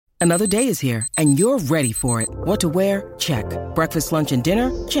Another day is here, and you're ready for it. What to wear? Check. Breakfast, lunch, and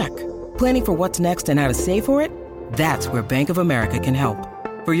dinner? Check. Planning for what's next and how to save for it? That's where Bank of America can help.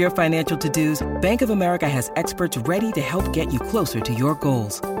 For your financial to-dos, Bank of America has experts ready to help get you closer to your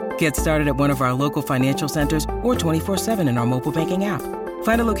goals. Get started at one of our local financial centers or 24/7 in our mobile banking app.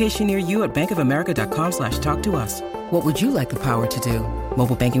 Find a location near you at bankofamerica.com/talktous. What would you like the power to do?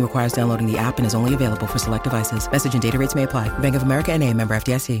 Mobile banking requires downloading the app and is only available for select devices. Message and data rates may apply. Bank of America N.A., member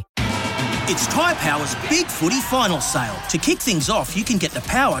FDIC. It's Tyre Power's Big Footy Final Sale. To kick things off, you can get the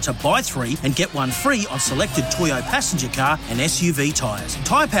power to buy 3 and get 1 free on selected Toyo passenger car and SUV tyres.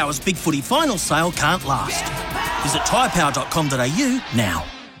 Tyre Power's Big Footy Final Sale can't last. Visit tyrepower.com.au now.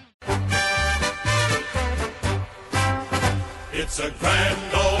 It's a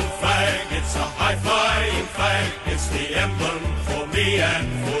grand old flag, it's a high-flying flag, it's the emblem for me and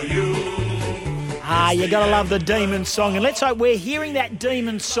for you. You got to love the Demons song. And let's hope we're hearing that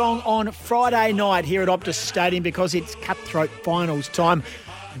Demons song on Friday night here at Optus Stadium, because it's cutthroat finals time.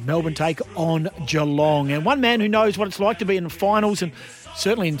 Melbourne take on Geelong. And one man who knows what it's like to be in the finals and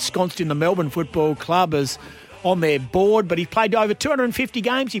certainly ensconced in the Melbourne Football Club is on their board, but he played over 250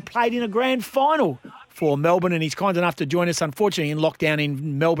 games. He played in a grand final for Melbourne, and he's kind enough to join us, unfortunately, in lockdown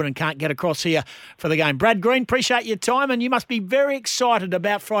in Melbourne and can't get across here for the game. Brad Green, appreciate your time, and you must be very excited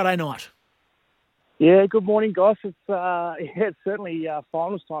about Friday night. Yeah, good morning, guys. It's certainly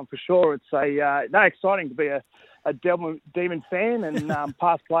finals time for sure. It's exciting to be a Demon fan and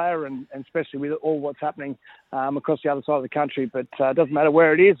past player, and especially with all what's happening across the other side of the country. But it doesn't matter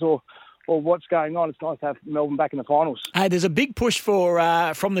where it is or what's going on. It's nice to have Melbourne back in the finals. Hey, there's a big push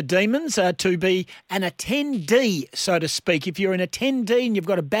from the Demons to be an attendee, so to speak. If you're an attendee and you've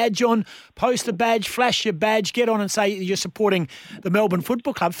got a badge on, post the badge, flash your badge, get on and say you're supporting the Melbourne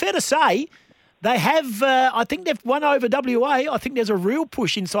Football Club. Fair to say, they have, I think they've won over WA. I think there's a real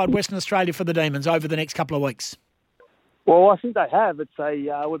push inside Western Australia for the Demons over the next couple of weeks. Well, I think they have. It's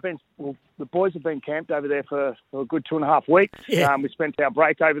the boys have been camped over there for a good 2.5 weeks. Yeah. We spent our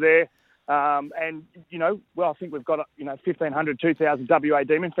break over there. And, I think we've got, 1,500, 2,000 WA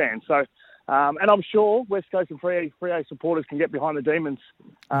Demon fans. So, and I'm sure West Coast and Freo supporters can get behind the Demons.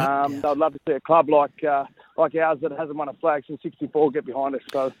 They'd love to see a club like ours that hasn't won a flag since '64 get behind us.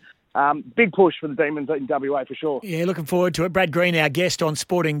 So, big push for the Demons in WA for sure. Yeah, looking forward to it. Brad Green, our guest on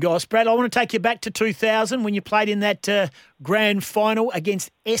Sporting Goss. Brad, I want to take you back to 2000 when you played in that grand final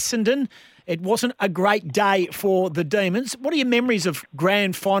against Essendon. It wasn't a great day for the Demons. What are your memories of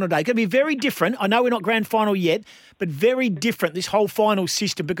grand final day? It's going to be very different. I know we're not grand final yet, but very different, this whole final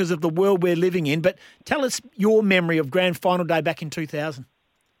system, because of the world we're living in. But tell us your memory of grand final day back in 2000.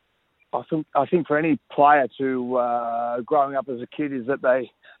 I think for any player to growing up as a kid is that they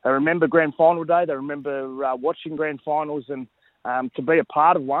remember grand final day. They remember watching grand finals, and to be a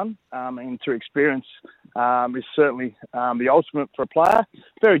part of one and to experience is certainly the ultimate for a player.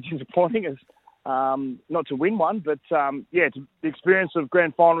 Very disappointing as not to win one, but the experience of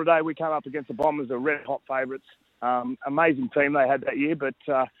grand final day. We came up against the Bombers, the red hot favourites. Amazing team they had that year, but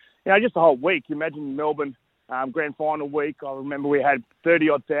just the whole week. You imagine Melbourne grand final week. I remember we had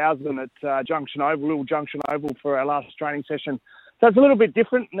 30-odd thousand at Junction Oval, Little Junction Oval, for our last training session. So it's a little bit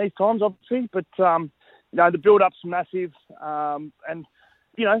different in these times, obviously, but the build-up's massive, and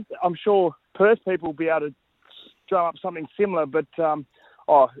I'm sure Perth people will be able to drum up something similar. But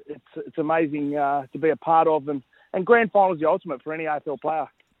it's amazing to be a part of, and grand final is the ultimate for any AFL player.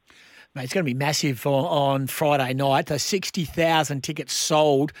 Mate, it's going to be massive on Friday night. The 60,000 tickets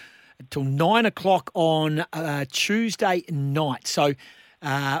sold until 9 o'clock on Tuesday night. So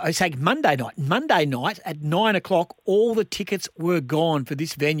I say Monday night. Monday night at 9 o'clock, all the tickets were gone for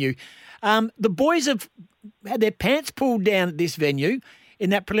this venue. The boys have had their pants pulled down at this venue in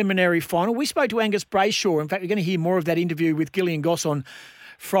that preliminary final. We spoke to Angus Brayshaw. In fact, we're going to hear more of that interview with Gillian Goss on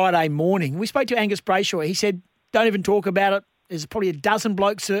Friday morning. We spoke to Angus Brayshaw. He said, don't even talk about it. There's probably a dozen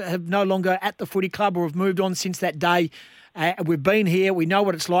blokes that have no longer at the footy club or have moved on since that day. We've been here. We know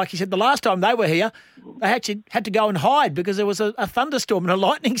what it's like. He said the last time they were here, they actually had to go and hide because there was a thunderstorm and a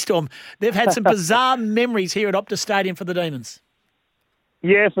lightning storm. They've had some bizarre memories here at Optus Stadium for the Demons.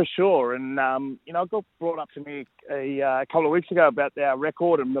 Yeah, for sure. And, it got brought up to me a couple of weeks ago about our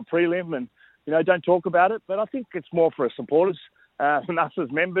record and the prelim and, don't talk about it. But I think it's more for our supporters and us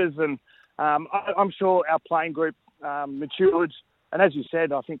as members. And I'm sure our playing group matured. And as you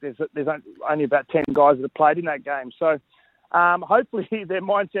said, I think there's only about 10 guys that have played in that game. So hopefully their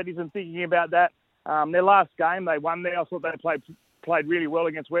mindset isn't thinking about that. Their last game, they won there. I thought they played really well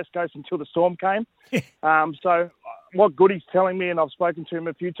against West Coast until the storm came. So what Goody's telling me, and I've spoken to him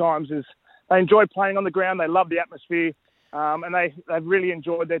a few times, is they enjoy playing on the ground. They love the atmosphere. and they've really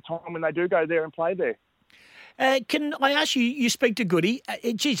enjoyed their time when they do go there and play there. Can I ask you, you speak to Goody.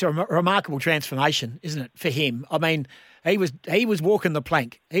 It's a remarkable transformation, isn't it, for him? I mean, he was walking the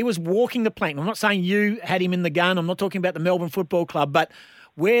plank. He was walking the plank. I'm not saying you had him in the gun. I'm not talking about the Melbourne Football Club, but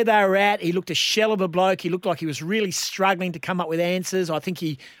where they were at, he looked a shell of a bloke. He looked like he was really struggling to come up with answers. I think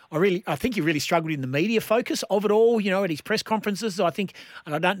he really struggled in the media focus of it all, at his press conferences. I think,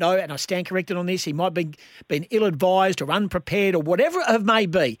 and I don't know, and I stand corrected on this, he might have been ill-advised or unprepared or whatever it may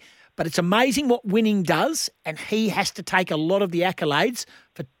be. But it's amazing what winning does, and he has to take a lot of the accolades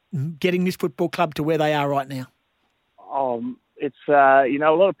for getting this football club to where they are right now. It's a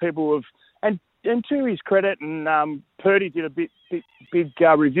lot of people have, and to his credit, and Purdy did a big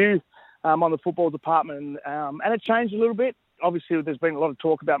review on the football department, and it changed a little bit. Obviously, there's been a lot of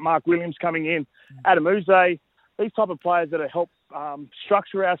talk about Mark Williams coming in, Adam Uze, these type of players that help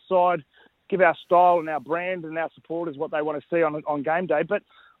structure our side, give our style and our brand and our supporters what they want to see on game day. But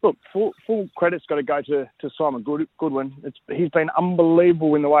look, full credit's got to go to Simon Goodwin. He's been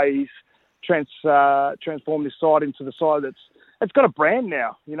unbelievable in the way he's transformed this side into the side it's got a brand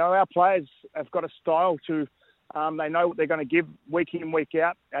now. Our players have got a style to, they know what they're going to give week in, week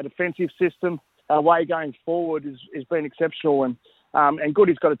out. Our defensive system, our way going forward has been exceptional, and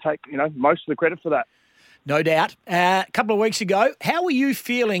Goody's got to take most of the credit for that. No doubt. A couple of weeks ago, how were you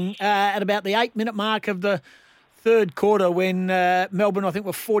feeling at about the 8-minute mark of the third quarter when Melbourne, I think,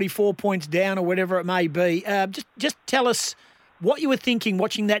 were 44 points down or whatever it may be? Just tell us what you were thinking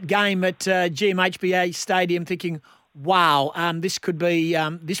watching that game at GMHBA Stadium, thinking, wow, this could be,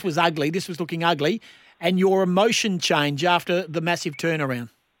 this was ugly, this was looking ugly, and your emotion change after the massive turnaround.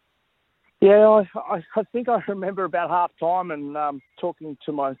 Yeah, I think I remember about half-time and talking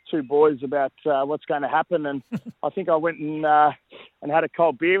to my two boys about what's going to happen, and I think I went and had a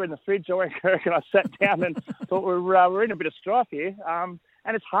cold beer in the fridge. I reckon I sat down and thought we're in a bit of strife here.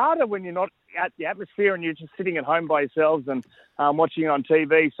 And it's harder when you're not at the atmosphere and you're just sitting at home by yourselves and watching it on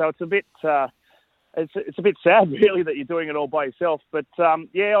TV. So it's a bit it's a bit sad, really, that you're doing it all by yourself. But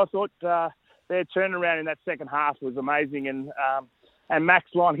I thought their turnaround in that second half was amazing, and Max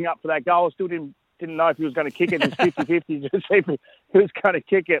lining up for that goal. I still didn't know if he was going to kick it. It was 50-50 to see if he was going to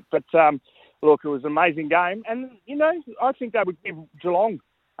kick it. But look, it was an amazing game, and I think they would give Geelong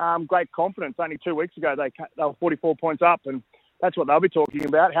great confidence. Only 2 weeks ago they were 44 points up, and that's what they'll be talking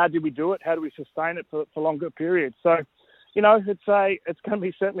about. How did we do it? How do we sustain it for longer periods? So, it's going to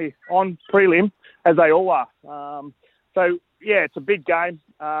be certainly on prelim, as they all are. It's a big game,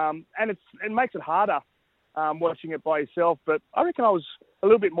 and it makes it harder watching it by yourself. But I reckon I was a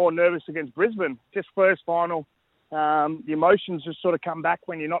little bit more nervous against Brisbane. Just first final, the emotions just sort of come back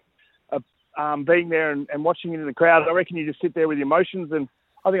when you're not being there and watching it in the crowd. I reckon you just sit there with the emotions, and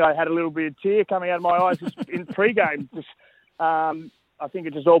I think I had a little bit of tear coming out of my eyes just in pre-game. I think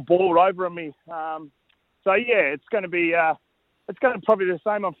it just all boiled over on me. It's going to be probably the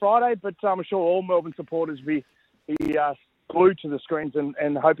same on Friday, but I'm sure all Melbourne supporters be glued to the screens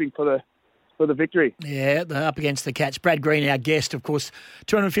and hoping for the victory. Yeah, up against the Cats. Brad Green, our guest, of course,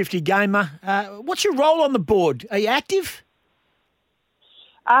 250 gamer. What's your role on the board? Are you active?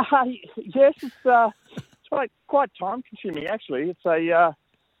 Yes, it's quite time consuming actually. It's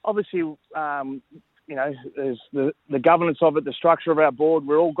obviously. There's the governance of it, the structure of our board.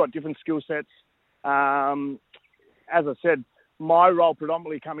 We've all got different skill sets. As I said, my role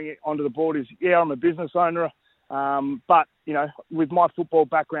predominantly coming onto the board is, I'm a business owner, but, with my football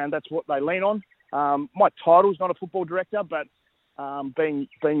background, that's what they lean on. My title's not a football director, but being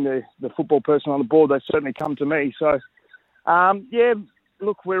the football person on the board, they certainly come to me. So,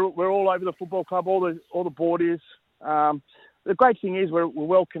 look, we're all over the football club, all the board is. The great thing is we're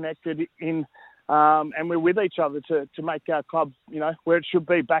well connected in. And we're with each other to make our club, where it should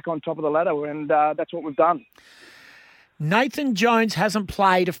be, back on top of the ladder, and that's what we've done. Nathan Jones hasn't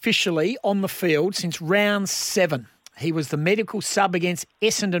played officially on the field since round 7. He was the medical sub against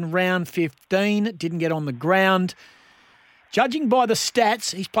Essendon round 15, didn't get on the ground. Judging by the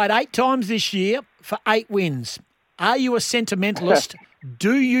stats, he's played 8 times this year for 8 wins. Are you a sentimentalist?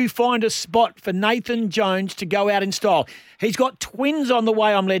 Do you find a spot for Nathan Jones to go out in style? He's got twins on the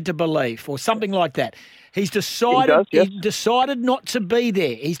way, I'm led to believe, or something like that. He's decided He's decided not to be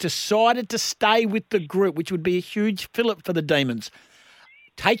there. He's decided to stay with the group, which would be a huge fillip for the Demons.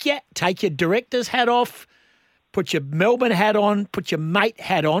 Take your director's hat off, put your Melbourne hat on, put your mate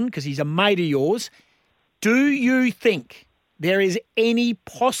hat on, because he's a mate of yours. Do you think there is any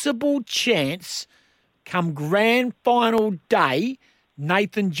possible chance come grand final day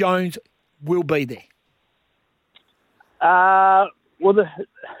Nathan Jones will be there? Well,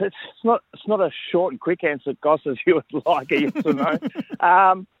 it's not a short and quick answer, Goss, as you would like, a yes or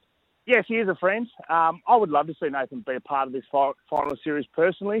no. Yes, he is a friend. I would love to see Nathan be a part of this final series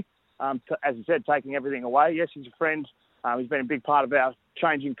personally. As I said, taking everything away. Yes, he's a friend. He's been a big part of our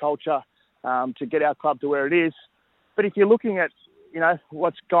changing culture to get our club to where it is. But if you're looking at,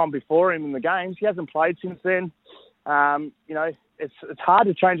 what's gone before him in the games, he hasn't played since then. It's hard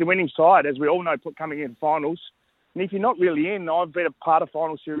to change a winning side, as we all know, coming in finals. And if you're not really in, I've been a part of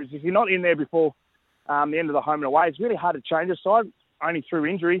final series. If you're not in there before the end of the home and away, it's really hard to change a side, only through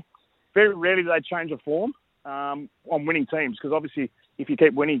injury. Very rarely do they change a form on winning teams, because obviously if you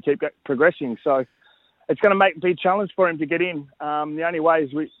keep winning, you keep progressing. So it's going to be a challenge for him to get in. The only way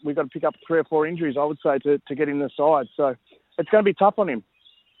is we've got to pick up 3 or 4 injuries, I would say, to get in the side. So it's going to be tough on him.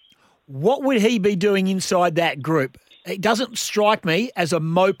 What would he be doing inside that group? It doesn't strike me as a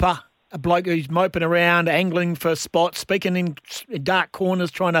moper, a bloke who's moping around, angling for spots, speaking in dark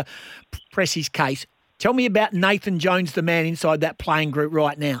corners, trying to press his case. Tell me about Nathan Jones, the man inside that playing group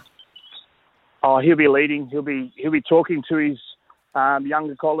right now. Oh, he'll be leading. He'll be talking to his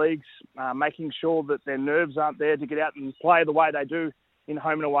younger colleagues, making sure that their nerves aren't there to get out and play the way they do in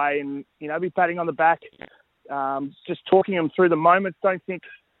home and away, and be patting on the back, just talking them through the moments. Don't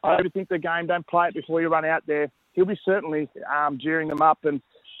overthink the game. Don't play it before you run out there. He'll be certainly gearing them up and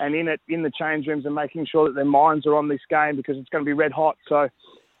in the change rooms and making sure that their minds are on this game, because it's going to be red hot. So,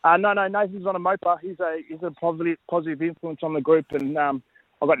 no, Nathan's not a moper. He's a positive influence on the group, and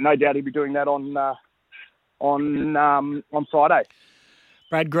I've got no doubt he'll be doing that on Friday.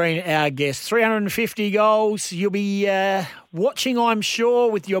 Brad Green, our guest. 350 goals. You'll be watching, I'm sure,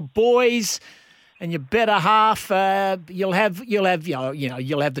 with your boys and your better half. You'll have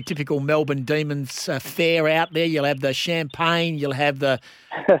the typical Melbourne Demons fare out there. You'll have the champagne. You'll have the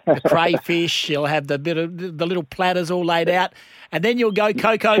crayfish. You'll have the little platters all laid out, and then you'll go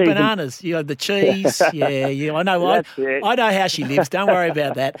cocoa cheese bananas. You have the cheese. Yeah. I know. I know how she lives. Don't worry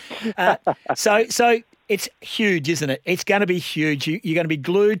about that. So it's huge, isn't it? It's going to be huge. You're going to be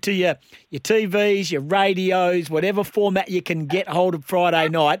glued to your TVs, your radios, whatever format you can get hold of Friday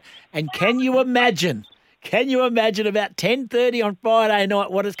night. And can you imagine about 10:30 on Friday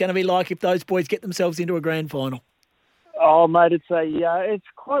night what it's going to be like if those boys get themselves into a grand final? Oh, mate, it's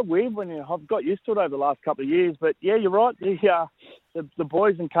quite weird when I've got used to it over the last couple of years. But, yeah, you're right. The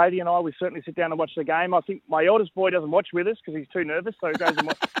boys and Katie and I, we certainly sit down and watch the game. I think my eldest boy doesn't watch with us because he's too nervous, so he goes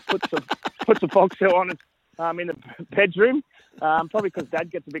and puts the box set on in the bedroom, probably because Dad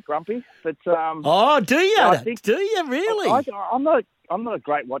gets a bit grumpy. But do you? Do you really? I'm not a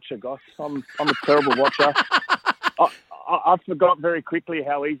great watcher, Goss. I'm a terrible watcher. I forgot very quickly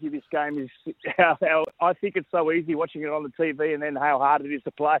how easy this game is. How I think it's so easy watching it on the TV, and then how hard it is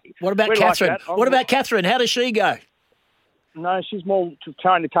to play. What about Catherine? What about Catherine? How does she go? No, she's more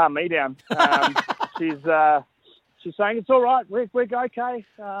trying to calm me down. She's saying it's all right. We're okay.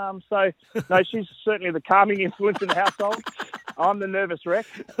 So no, she's certainly the calming influence in the household. I'm the nervous wreck.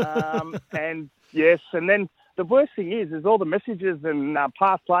 And yes, and then the worst thing is all the messages and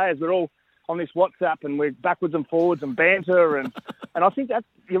past players. We're all on this WhatsApp, and we're backwards and forwards and banter, and I think that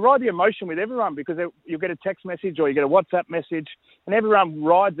you ride the emotion with everyone, because you get a text message or you get a WhatsApp message, and everyone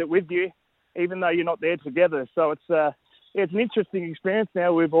rides it with you, even though you're not there together. So it's an interesting experience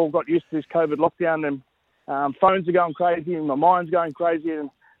now. We've all got used to this COVID lockdown, and phones are going crazy, and my mind's going crazy, and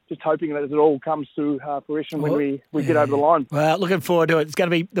just hoping that it all comes to fruition when we get over the line. Well, looking forward to it. It's going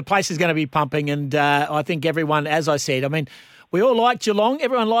to be, the place is going to be pumping, and I think everyone, as I said, I mean, we all like Geelong.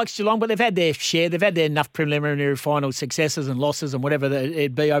 Everyone likes Geelong, but they've had their share. They've had their enough preliminary final successes and losses and whatever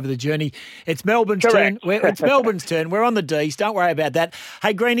it'd be over the journey. It's Melbourne's turn. It's Melbourne's turn. We're on the Ds. Don't worry about that.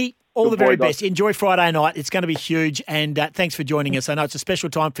 Hey, Greenie, all the very best. Enjoy Friday night. It's going to be huge, and thanks for joining us. I know it's a special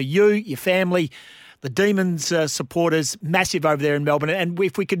time for you, your family, the Demons supporters, massive over there in Melbourne. And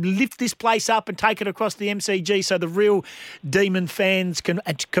if we could lift this place up and take it across the MCG so the real Demon fans can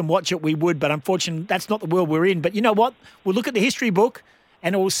watch it, we would. But unfortunately, that's not the world we're in. But you know what? We'll look at the history book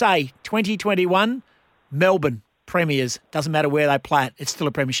and it will say 2021, Melbourne Premiers. Doesn't matter where they play it. It's still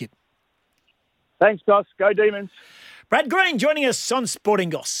a premiership. Thanks, Goss. Go Demons. Brad Green joining us on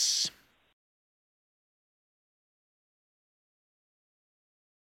Sporting Goss.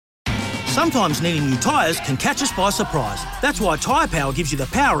 Sometimes needing new tyres can catch us by surprise. That's why Tyre Power gives you the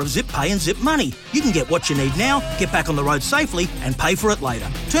power of Zip Pay and Zip Money. You can get what you need now, get back on the road safely and pay for it later.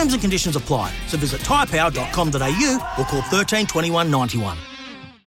 Terms and conditions apply. So visit tyrepower.com.au or call 13 21 91.